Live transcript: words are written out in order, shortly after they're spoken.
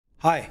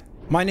Hi,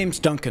 my name's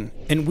Duncan,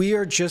 and we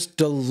are just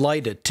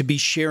delighted to be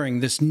sharing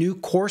this new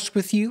course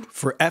with you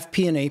for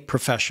FP&A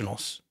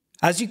professionals.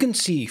 As you can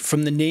see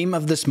from the name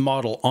of this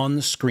model on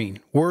the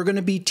screen, we're going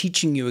to be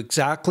teaching you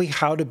exactly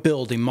how to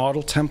build a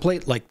model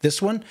template like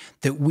this one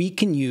that we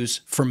can use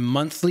for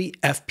monthly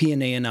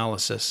FP&A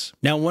analysis.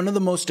 Now, one of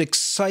the most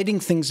exciting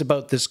things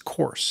about this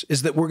course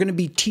is that we're going to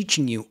be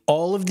teaching you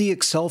all of the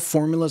Excel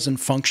formulas and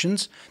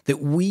functions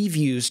that we've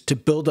used to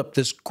build up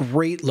this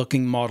great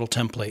looking model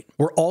template.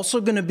 We're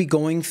also going to be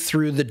going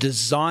through the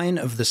design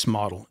of this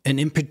model, and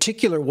in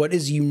particular, what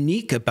is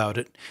unique about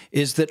it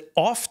is that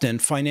often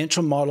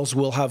financial models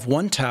will have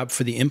one tab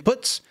for the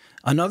inputs,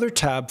 another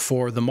tab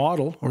for the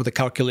model or the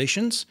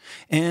calculations,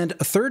 and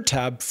a third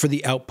tab for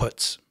the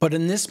outputs. But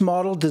in this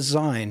model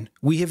design,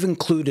 we have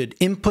included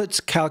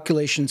inputs,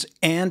 calculations,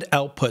 and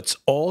outputs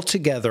all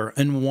together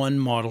in one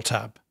model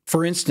tab.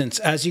 For instance,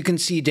 as you can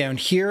see down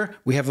here,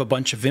 we have a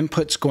bunch of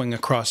inputs going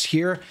across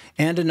here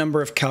and a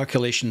number of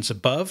calculations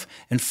above.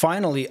 And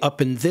finally, up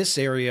in this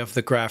area of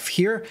the graph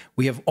here,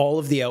 we have all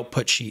of the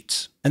output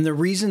sheets. And the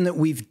reason that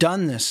we've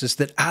done this is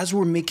that as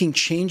we're making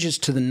changes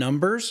to the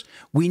numbers,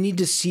 we need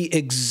to see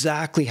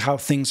exactly how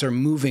things are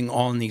moving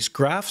on these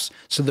graphs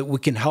so that we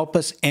can help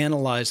us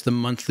analyze the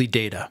monthly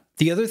data.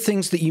 The other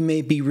things that you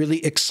may be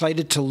really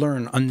excited to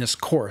learn on this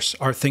course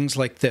are things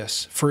like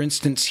this. For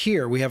instance,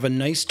 here we have a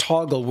nice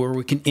toggle where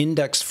we can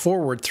index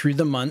forward through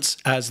the months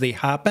as they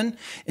happen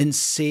and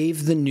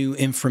save the new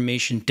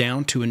information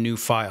down to a new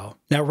file.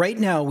 Now, right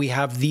now we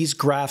have these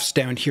graphs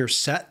down here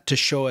set to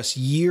show us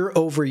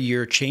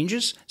year-over-year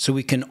changes, so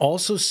we can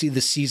also see the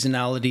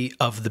seasonality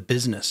of the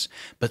business.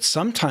 But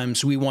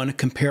sometimes we want to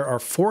compare our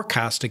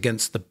forecast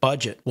against the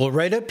budget. Well,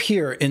 right up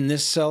here in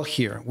this cell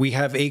here, we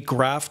have a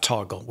graph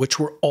toggle, which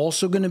we're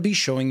also going to be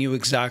showing you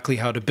exactly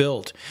how to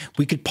build.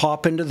 We could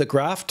pop into the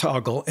graph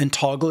toggle and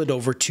toggle it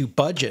over to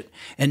budget,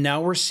 and now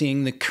we're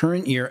seeing the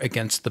current year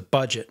against the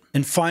budget.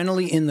 And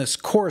finally, in this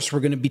course, we're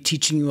going to be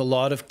teaching you a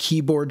lot of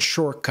keyboard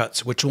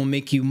shortcuts, which will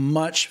make you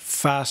much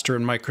faster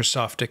in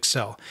Microsoft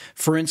Excel.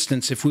 For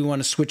instance, if we want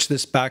to switch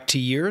this back to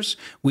years,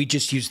 we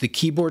just use the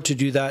keyboard to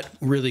do that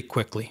really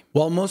quickly.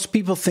 While most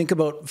people think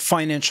about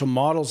financial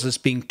models as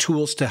being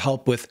tools to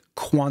help with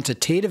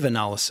quantitative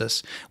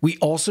analysis, we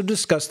also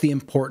discuss the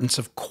importance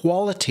of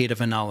qualitative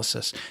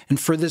analysis. And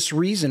for this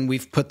reason,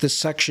 we've put this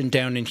section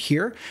down in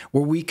here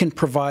where we can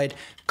provide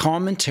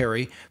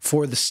commentary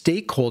for the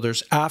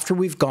stakeholders after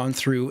we've gone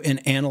through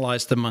and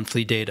analyzed the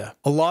monthly data.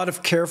 A lot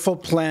of careful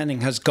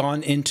planning has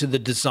gone into the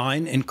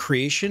design and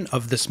creation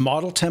of this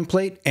model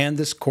template and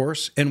this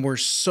course, and we're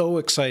so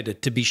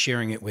excited to be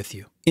sharing it with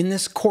you. In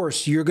this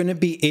course, you're going to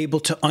be able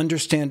to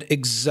understand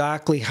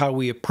exactly how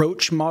we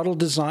approach model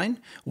design,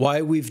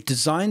 why we've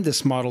designed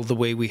this model the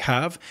way we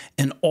have,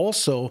 and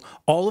also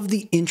all of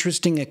the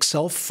interesting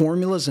Excel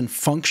formulas and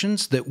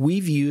functions that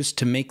we've used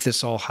to make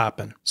this all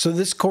happen. So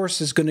this course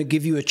is going to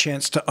give you a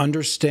chance to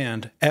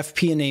understand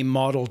FP&A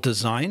model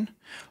design,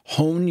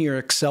 hone your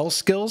Excel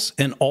skills,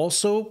 and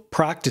also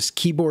practice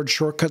keyboard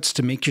shortcuts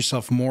to make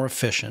yourself more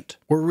efficient.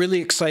 We're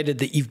really excited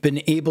that you've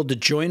been able to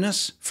join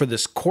us for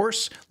this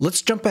course.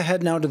 Let's jump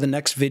ahead now to the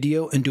next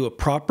video and do a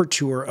proper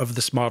tour of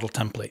this model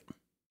template.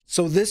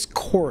 So this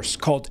course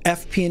called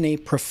FP&A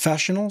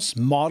Professionals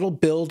Model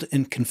Build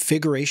and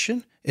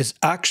Configuration is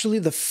actually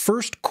the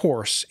first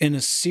course in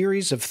a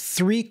series of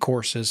 3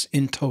 courses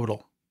in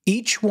total.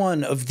 Each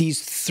one of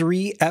these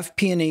 3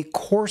 FP&A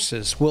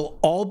courses will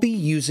all be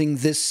using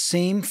this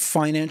same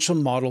financial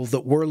model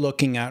that we're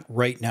looking at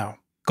right now.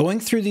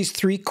 Going through these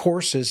 3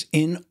 courses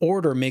in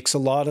order makes a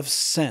lot of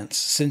sense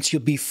since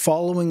you'll be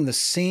following the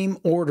same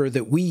order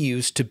that we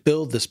use to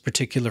build this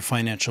particular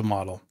financial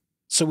model.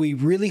 So we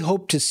really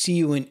hope to see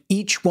you in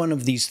each one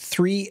of these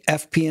 3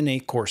 FP&A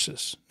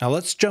courses. Now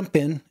let's jump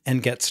in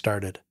and get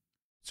started.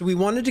 So we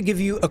wanted to give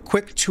you a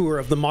quick tour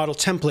of the model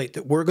template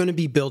that we're going to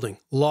be building.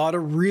 A lot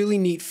of really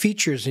neat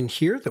features in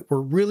here that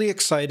we're really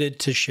excited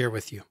to share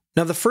with you.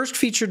 Now, the first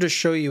feature to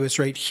show you is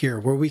right here,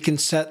 where we can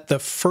set the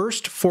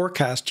first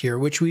forecast here,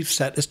 which we've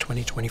set as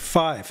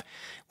 2025.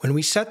 When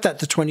we set that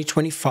to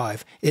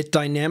 2025, it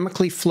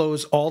dynamically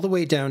flows all the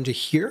way down to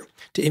here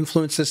to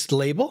influence this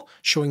label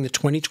showing the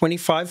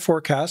 2025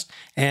 forecast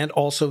and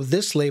also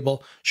this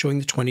label showing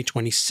the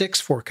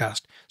 2026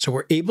 forecast. So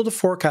we're able to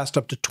forecast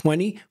up to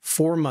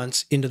 24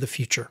 months into the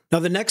future. Now,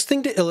 the next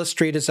thing to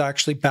illustrate is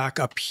actually back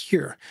up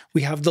here.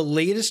 We have the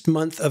latest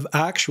month of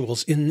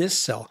actuals in this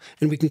cell,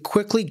 and we can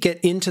quickly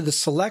get into the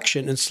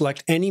selection and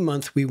select any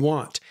month we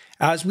want.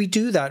 As we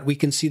do that, we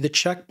can see the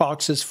check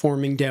boxes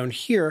forming down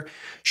here,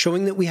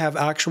 showing that we have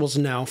actuals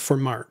now for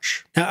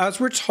March. Now, as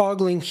we're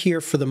toggling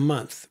here for the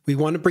month, we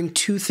want to bring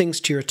 2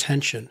 things to your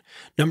attention.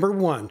 Number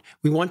 1,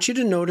 we want you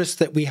to notice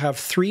that we have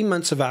 3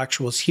 months of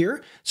actuals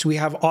here, so we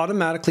have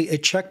automatically a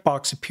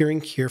checkbox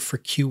appearing here for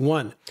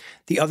Q1.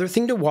 The other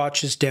thing to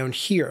watch is down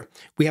here.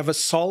 We have a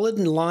solid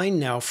line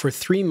now for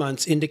 3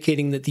 months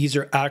indicating that these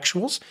are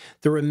actuals.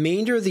 The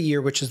remainder of the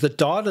year, which is the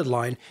dotted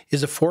line,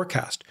 is a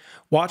forecast.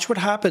 Watch what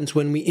happens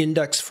when we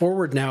index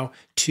forward now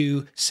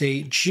to,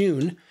 say,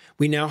 June.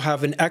 we now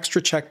have an extra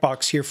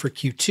checkbox here for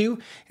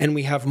Q2, and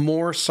we have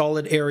more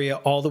solid area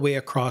all the way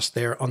across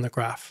there on the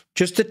graph.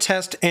 Just to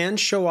test and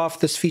show off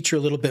this feature a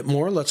little bit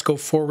more, let's go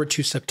forward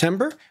to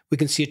September. We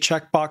can see a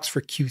checkbox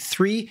for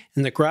Q3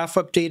 in the graph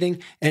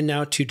updating, and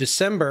now to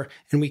December,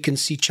 and we can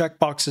see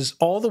checkboxes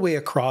all the way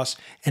across,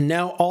 and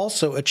now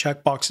also a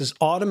checkbox has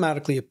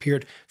automatically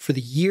appeared for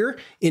the year,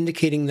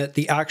 indicating that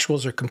the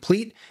actuals are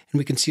complete, and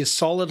we can see a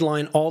solid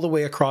line all the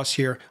way across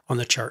here on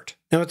the chart.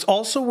 Now, it's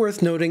also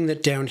worth noting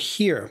that down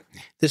here,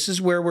 this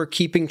is where we're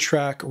keeping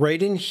track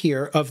right in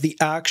here of the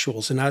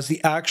actuals. And as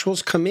the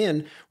actuals come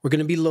in, we're going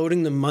to be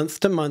loading them month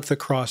to month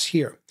across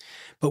here.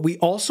 But we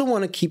also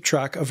want to keep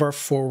track of our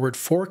forward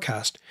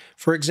forecast.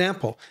 For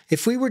example,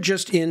 if we were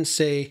just in,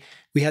 say,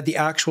 we had the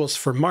actuals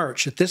for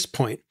March at this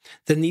point,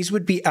 then these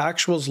would be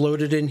actuals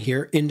loaded in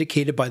here,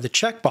 indicated by the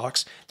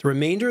checkbox. The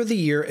remainder of the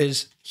year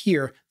is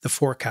here, the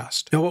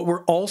forecast. Now, what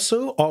we're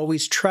also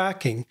always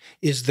tracking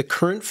is the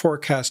current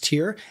forecast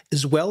here,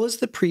 as well as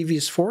the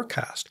previous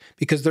forecast,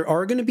 because there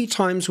are going to be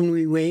times when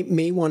we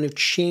may want to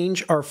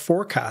change our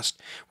forecast.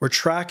 We're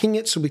tracking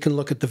it so we can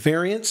look at the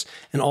variance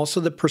and also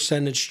the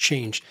percentage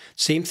change.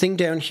 Same thing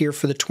down here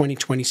for the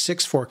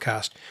 2026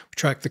 forecast. We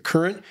track the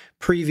current,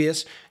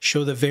 previous,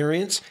 show the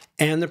variance,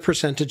 and the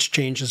percentage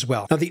change as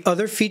well. Now, the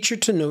other feature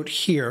to note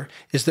here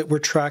is that we're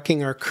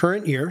tracking our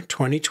current year,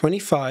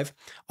 2025,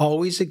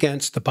 always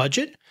against the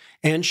budget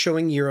and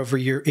showing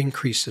year-over-year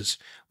increases.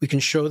 We can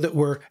show that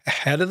we're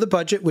ahead of the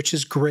budget, which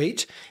is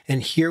great,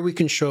 and here we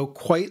can show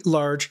quite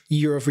large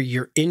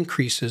year-over-year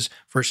increases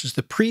versus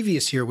the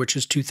previous year, which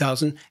is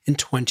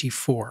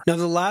 2024. Now,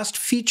 the last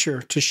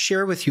feature to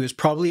share with you is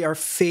probably our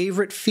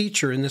favorite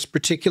feature in this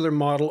particular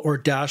model or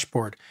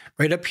dashboard.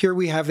 Right up here,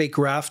 we have a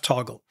graph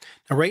toggle.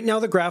 Now, right now,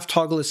 the graph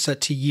toggle is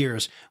set to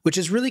years, which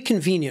is really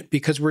convenient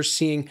because we're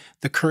seeing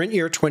the current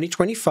year,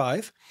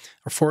 2025,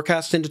 our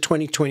forecast into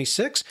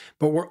 2026,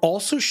 but we're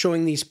also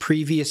showing these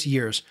previous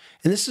years.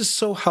 And this is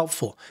so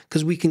helpful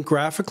because we can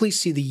graphically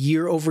see the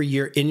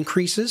year-over-year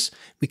increases.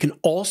 We can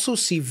also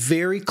see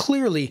very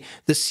clearly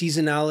the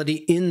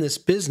seasonality in this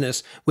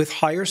business with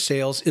higher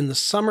sales in the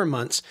summer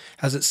months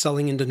as it's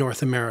selling into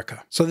North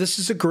America. So this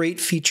is a great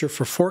feature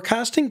for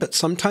forecasting, but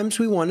sometimes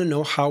we want to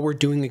know how we're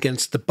doing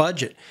against the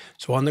budget.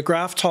 So on the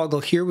graph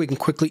toggle here, we can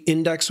quickly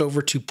index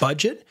over to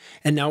budget,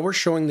 and now we're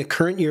showing the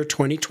current year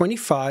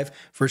 2025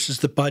 versus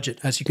the budget.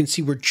 As you can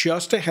see, we're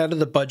just ahead of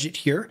the budget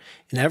here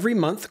in every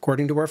month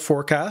according to our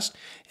forecast,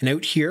 and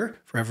out here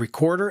for every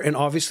quarter, and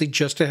obviously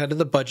just ahead of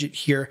the budget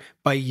here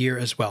by year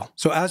as well.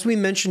 So as we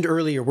mentioned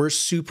earlier, we're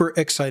super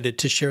excited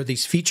to share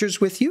these features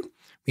with you.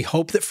 We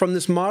hope that from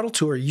this model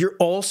tour, you're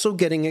also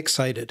getting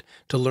excited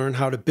to learn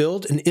how to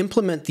build and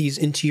implement these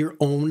into your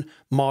own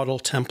model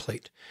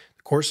template.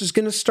 The course is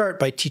going to start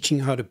by teaching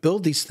you how to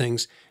build these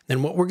things.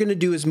 Then what we're going to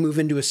do is move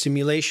into a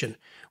simulation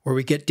where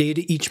we get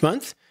data each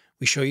month.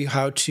 We show you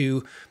how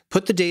to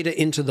put the data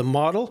into the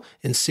model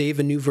and save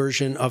a new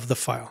version of the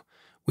file.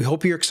 We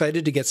hope you're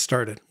excited to get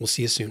started. We'll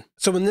see you soon.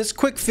 So in this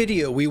quick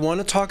video, we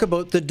want to talk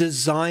about the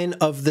design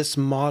of this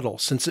model,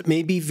 since it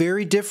may be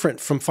very different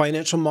from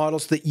financial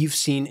models that you've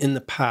seen in the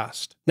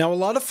past. Now, a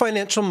lot of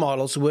financial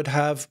models would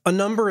have a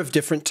number of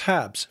different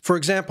tabs. For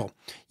example,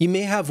 you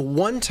may have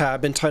one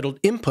tab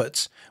entitled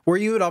Inputs, where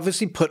you would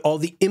obviously put all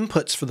the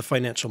inputs for the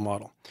financial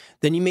model.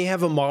 Then you may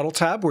have a Model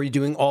tab where you're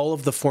doing all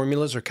of the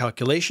formulas or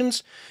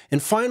calculations.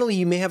 And finally,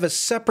 you may have a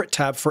separate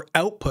tab for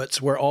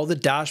Outputs, where all the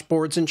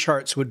dashboards and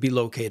charts would be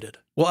located.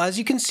 Well, as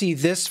you can see,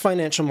 this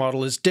financial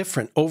model is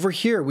different. Over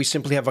here, we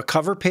simply have a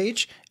cover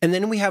page, and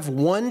then we have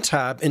one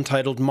tab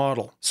entitled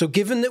Model. So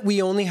given that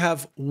we only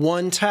have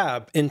one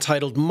tab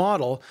entitled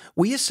Model,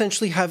 we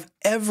essentially have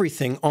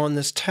everything on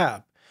this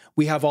tab.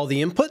 We have all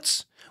the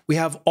inputs, we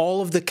have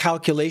all of the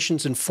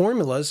calculations and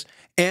formulas,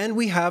 and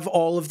we have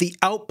all of the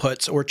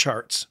outputs or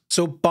charts.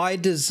 So by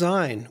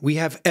design, we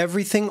have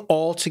everything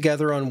all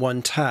together on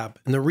one tab.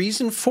 And the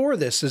reason for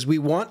this is we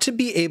want to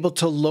be able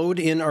to load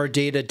in our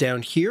data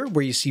down here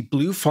where you see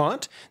blue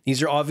font.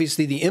 These are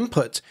obviously the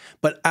inputs.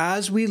 But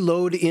as we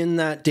load in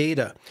that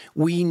data,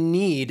 we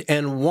need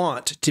and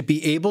want to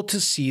be able to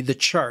see the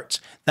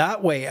charts.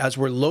 That way, as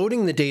we're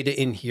loading the data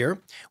in here,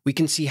 we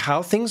can see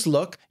how things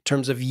look in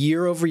terms of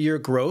year-over-year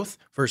growth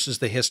versus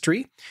the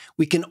history.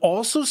 We can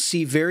also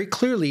see very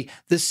clearly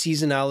the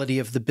seasonality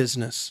of the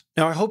business.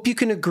 Now, I hope you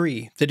can agree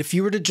that if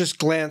you were to just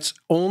glance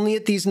only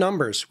at these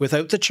numbers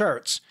without the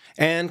charts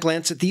and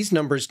glance at these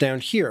numbers down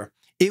here,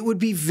 it would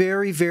be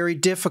very, very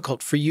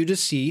difficult for you to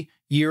see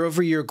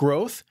year-over-year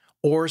growth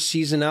or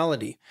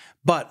seasonality.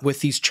 But with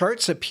these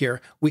charts up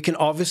here, we can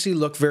obviously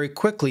look very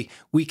quickly.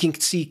 We can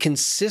see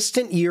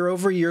consistent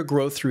year-over-year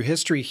growth through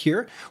history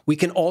here. We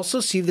can also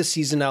see the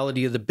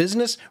seasonality of the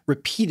business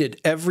repeated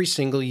every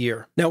single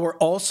year. Now, we're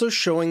also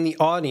showing the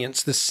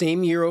audience the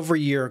same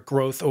year-over-year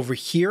growth over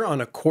here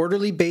on a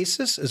quarterly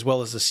basis, as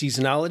well as the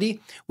seasonality.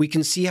 We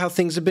can see how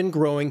things have been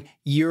growing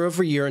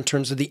year-over-year in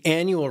terms of the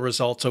annual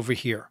results over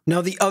here.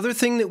 Now, the other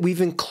thing that we've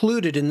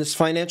included in this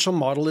financial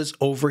model is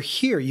over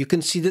here. You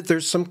can see that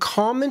there's some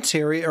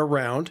commentary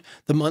around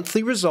the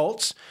monthly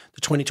results,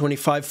 the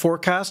 2025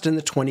 forecast, and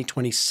the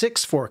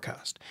 2026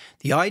 forecast.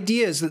 The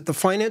idea is that the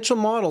financial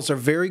models are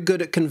very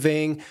good at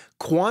conveying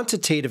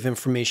quantitative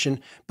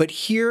information, but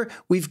here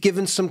we've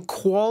given some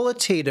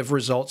qualitative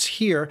results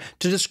here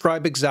to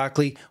describe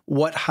exactly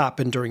what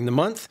happened during the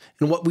month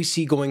and what we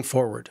see going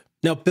forward.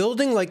 Now,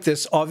 building like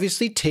this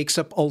obviously takes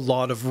up a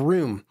lot of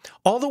room.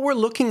 All that we're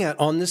looking at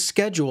on this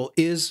schedule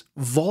is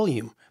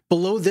volume.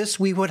 Below this,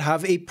 we would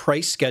have a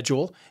price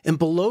schedule, and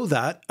below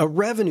that, a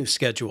revenue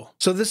schedule.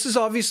 So this is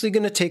obviously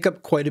going to take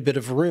up quite a bit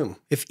of room.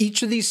 If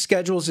each of these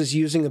schedules is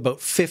using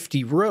about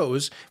 50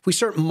 rows, if we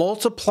start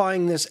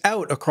multiplying this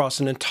out across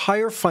an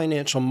entire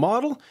financial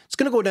model, it's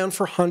going to go down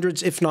for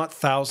hundreds, if not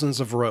thousands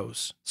of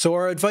rows. So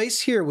our advice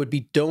here would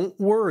be don't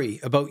worry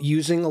about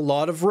using a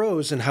lot of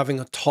rows and having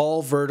a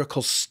tall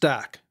vertical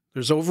stack.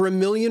 There's over 1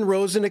 million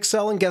rows in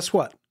Excel, and guess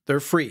what? They're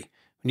free.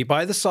 When you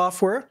buy the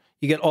software,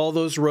 you get all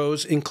those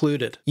rows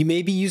included. You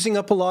may be using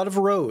up a lot of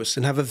rows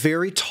and have a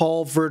very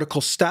tall vertical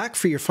stack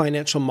for your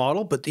financial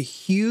model, but the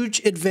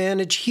huge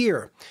advantage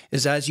here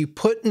is as you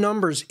put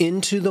numbers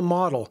into the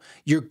model,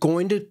 you're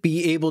going to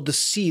be able to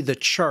see the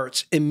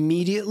charts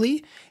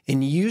immediately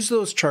and use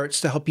those charts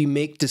to help you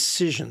make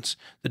decisions.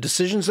 The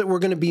decisions that we're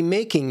going to be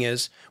making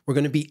is we're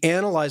going to be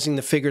analyzing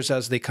the figures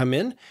as they come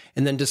in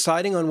and then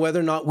deciding on whether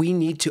or not we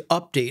need to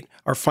update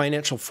our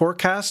financial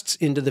forecasts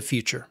into the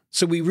future.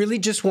 So we really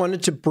just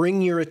wanted to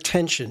bring your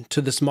attention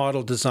to this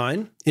model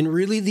design and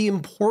really the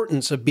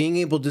importance of being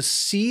able to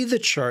see the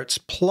charts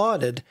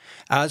plotted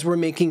as we're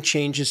making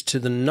changes to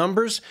the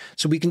numbers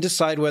so we can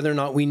decide whether or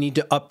not we need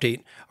to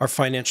update our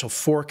financial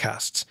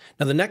forecasts.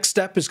 Now, the next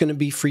step is going to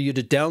be for you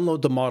to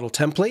download the model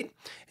template.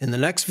 In the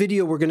next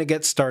video, we're going to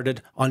get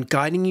started on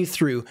guiding you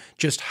through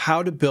just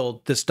how to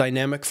build this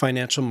dynamic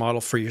financial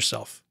model for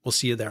yourself. We'll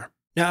see you there.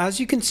 Now, as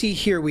you can see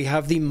here, we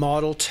have the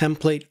model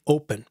template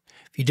open.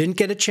 If you didn't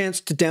get a chance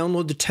to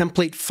download the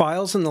template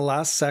files in the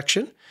last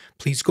section,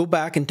 please go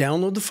back and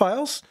download the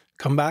files,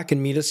 come back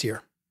and meet us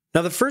here.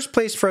 Now, the first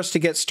place for us to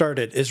get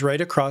started is right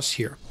across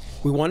here.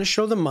 We want to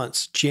show the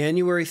months,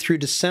 January through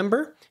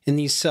December, in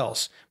these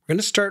cells. We're going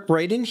to start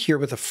right in here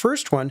with the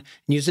first one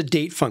and use a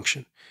date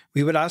function.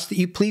 We would ask that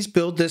you please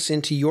build this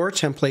into your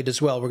template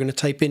as well. We're going to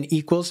type in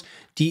equals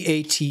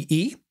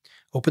DATE.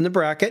 Open the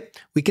bracket.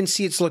 We can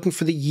see it's looking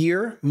for the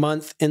year,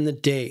 month, and the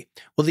day.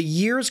 Well, the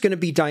year is going to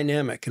be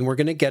dynamic, and we're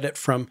going to get it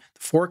from the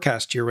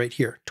forecast year right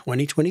here,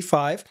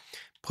 2025.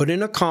 Put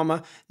in a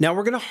comma. Now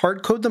we're going to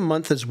hard code the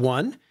month as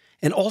 1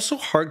 and also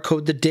hard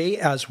code the day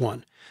as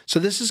 1. So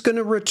this is going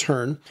to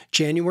return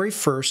January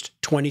 1st,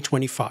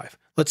 2025.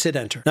 Let's hit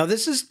enter. Now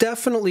this is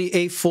definitely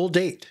a full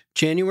date,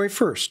 January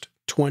 1st.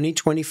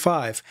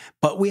 2025,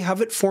 but we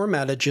have it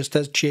formatted just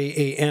as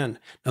JAN.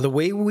 Now, the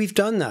way we've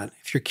done that,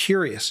 if you're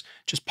curious,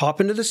 just pop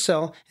into the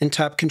cell and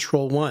tap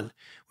Control-1,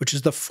 which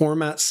is the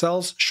Format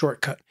Cells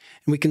shortcut.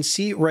 And we can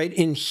see right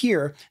in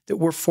here that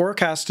we're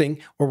formatting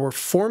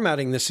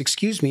this,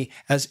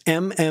 as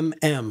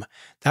MMM.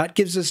 That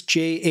gives us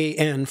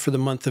JAN for the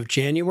month of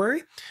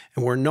January,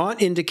 and we're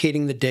not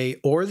indicating the day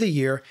or the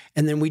year,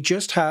 and then we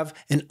just have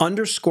an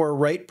underscore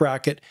right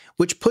bracket,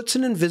 which puts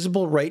an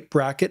invisible right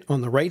bracket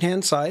on the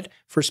right-hand side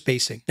for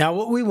spacing. Now,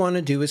 what we want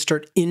to do is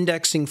start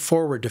indexing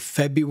forward to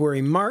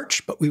February,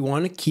 March, but we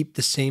want to keep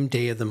the same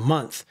day of the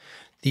month.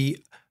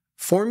 The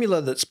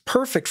formula that's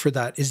perfect for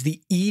that is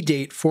the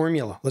eDate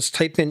formula. Let's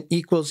type in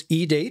equals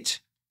eDate.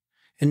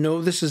 And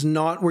no, this is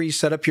not where you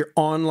set up your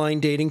online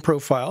dating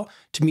profile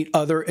to meet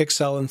other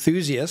Excel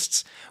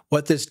enthusiasts.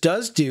 What this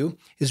does do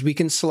is we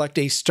can select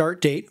a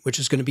start date, which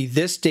is going to be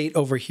this date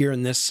over here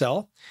in this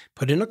cell,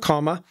 put in a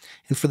comma,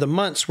 and for the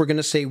months, we're going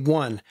to say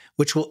 1,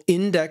 which will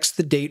index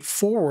the date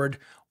forward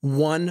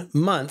 1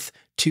 month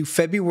to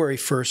February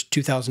 1st,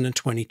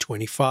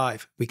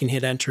 2025. We can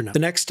hit enter now. The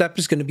next step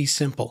is going to be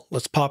simple.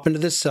 Let's pop into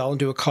this cell and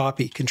do a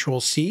copy.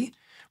 Control-C.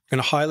 We're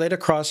going to highlight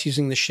across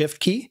using the Shift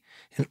key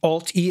and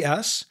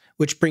Alt-ES,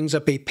 which brings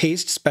up a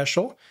paste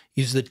special.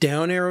 Use the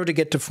down arrow to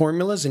get to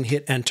formulas and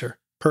hit enter.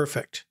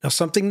 Perfect. Now,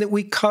 something that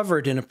we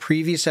covered in a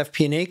previous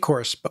FP&A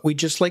course, but we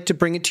just like to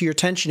bring it to your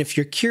attention if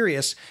you're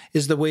curious,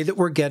 is the way that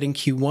we're getting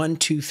Q1,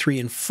 2, 3,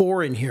 and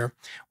 4 in here.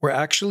 We're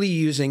actually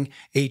using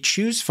a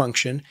choose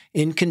function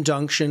in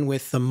conjunction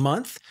with the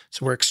month.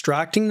 So we're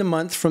extracting the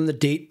month from the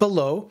date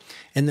below,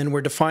 and then we're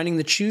defining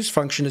the choose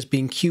function as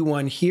being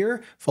Q1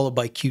 here, followed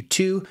by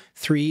Q2,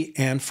 3,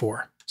 and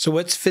 4. So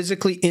what's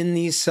physically in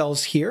these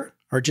cells here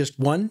are just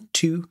 1,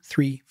 2,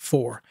 3,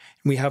 4.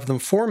 And we have them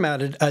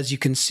formatted, as you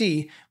can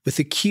see, with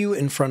a Q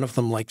in front of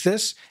them like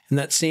this, and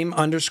that same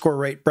underscore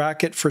right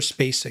bracket for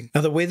spacing.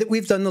 Now, the way that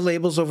we've done the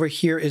labels over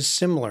here is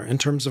similar in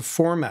terms of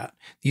format.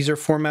 These are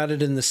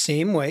formatted in the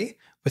same way,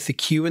 with the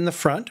Q in the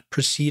front,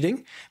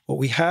 preceding. What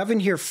we have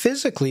in here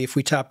physically, if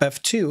we tap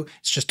F2,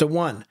 it's just a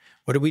 1.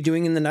 What are we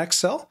doing in the next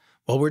cell?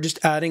 Well, we're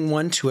just adding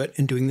 1 to it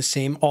and doing the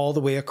same all the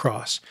way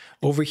across.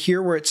 Over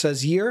here where it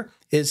says year,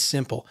 is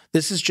simple.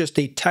 This is just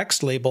a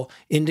text label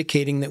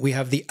indicating that we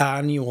have the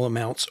annual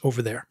amounts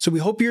over there. So we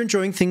hope you're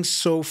enjoying things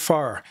so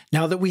far.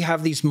 Now that we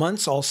have these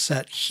months all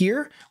set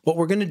here, what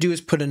we're going to do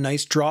is put a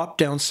nice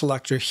drop-down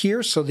selector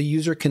here so the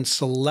user can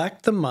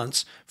select the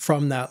months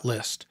from that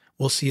list.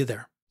 We'll see you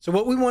there. So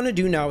what we want to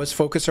do now is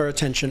focus our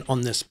attention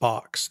on this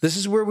box. This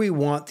is where we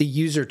want the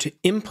user to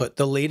input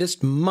the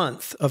latest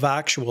month of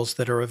actuals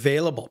that are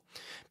available.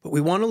 But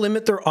we want to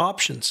limit their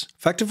options.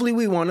 Effectively,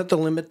 we want it to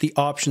limit the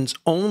options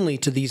only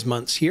to these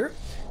months here.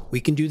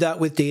 We can do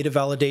that with data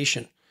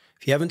validation.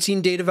 If you haven't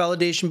seen data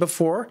validation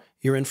before,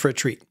 you're in for a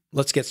treat.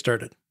 Let's get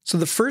started. So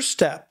the first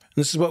step,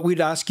 and this is what we'd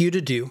ask you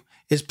to do,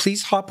 is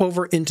please hop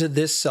over into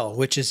this cell,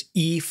 which is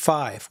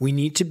E5. We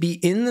need to be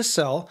in the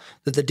cell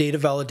that the data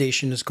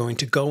validation is going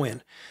to go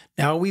in.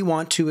 Now we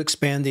want to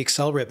expand the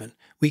Excel ribbon.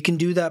 We can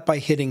do that by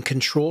hitting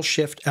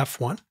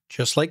Control-Shift-F1,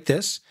 just like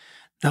this.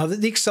 Now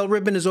that the Excel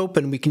ribbon is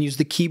open, we can use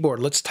the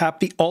keyboard. Let's tap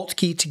the Alt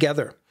key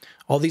together.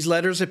 All these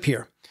letters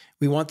appear.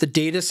 We want the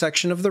data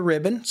section of the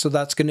ribbon, so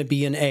that's going to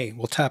be an A.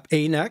 We'll tap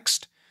A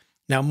next.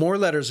 Now more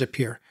letters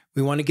appear.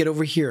 We want to get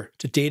over here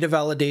to data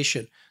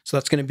validation, so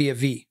that's going to be a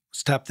V.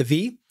 Let's tap the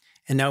V.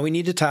 And now we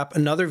need to tap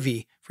another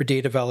V for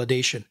data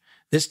validation.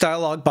 This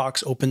dialog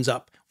box opens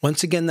up.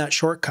 Once again, that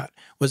shortcut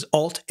was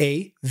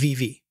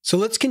Alt-A-VV. So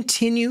let's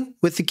continue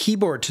with the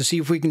keyboard to see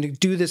if we can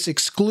do this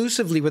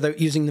exclusively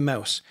without using the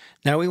mouse.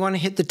 Now we want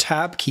to hit the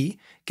Tab key,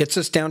 gets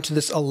us down to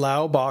this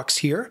Allow box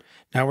here.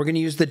 Now we're going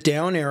to use the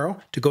down arrow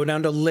to go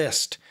down to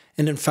List.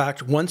 And in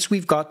fact, once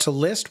we've got to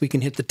List, we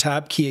can hit the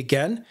Tab key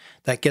again.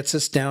 That gets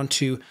us down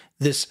to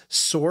this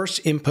source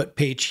input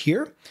page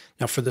here.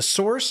 Now for the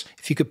source,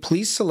 if you could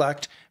please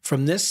select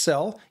from this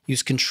cell,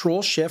 use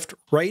Control-Shift,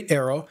 right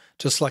arrow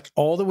to select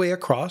all the way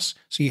across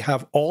so you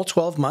have all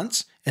 12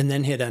 months and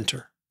then hit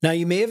Enter. Now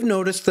you may have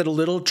noticed that a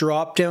little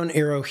drop-down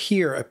arrow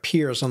here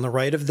appears on the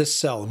right of this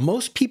cell.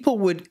 Most people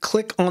would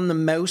click on the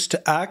mouse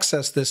to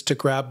access this to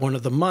grab one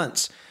of the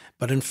months.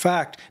 But in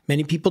fact,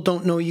 many people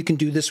don't know you can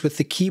do this with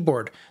the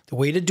keyboard. The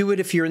way to do it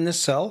if you're in this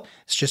cell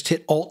is just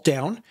hit Alt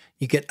down.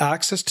 You get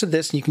access to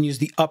this and you can use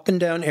the up and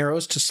down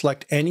arrows to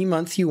select any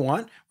month you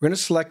want. We're going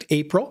to select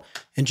April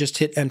and just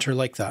hit Enter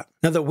like that.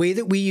 Now the way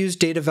that we use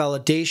data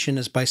validation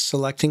is by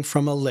selecting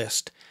from a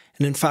list.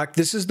 And in fact,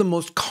 this is the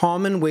most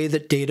common way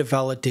that data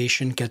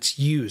validation gets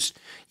used.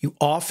 You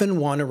often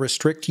want to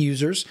restrict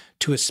users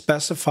to a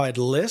specified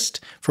list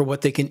for what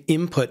they can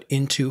input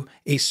into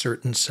a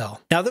certain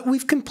cell. Now that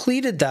we've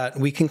completed that,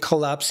 we can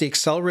collapse the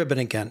Excel ribbon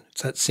again.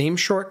 It's that same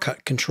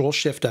shortcut,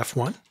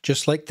 Control-Shift-F1,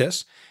 just like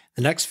this.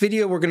 The next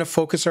video, we're going to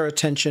focus our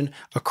attention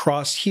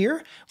across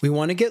here. We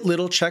want to get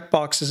little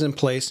checkboxes in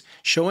place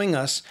showing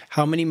us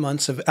how many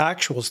months of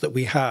actuals that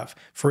we have.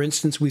 For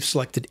instance, we've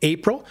selected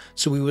April,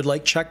 so we would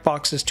like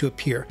checkboxes to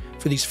appear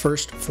for these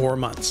first 4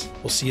 months.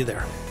 We'll see you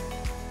there.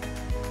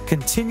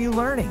 Continue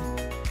learning.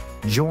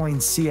 Join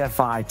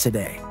CFI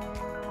today.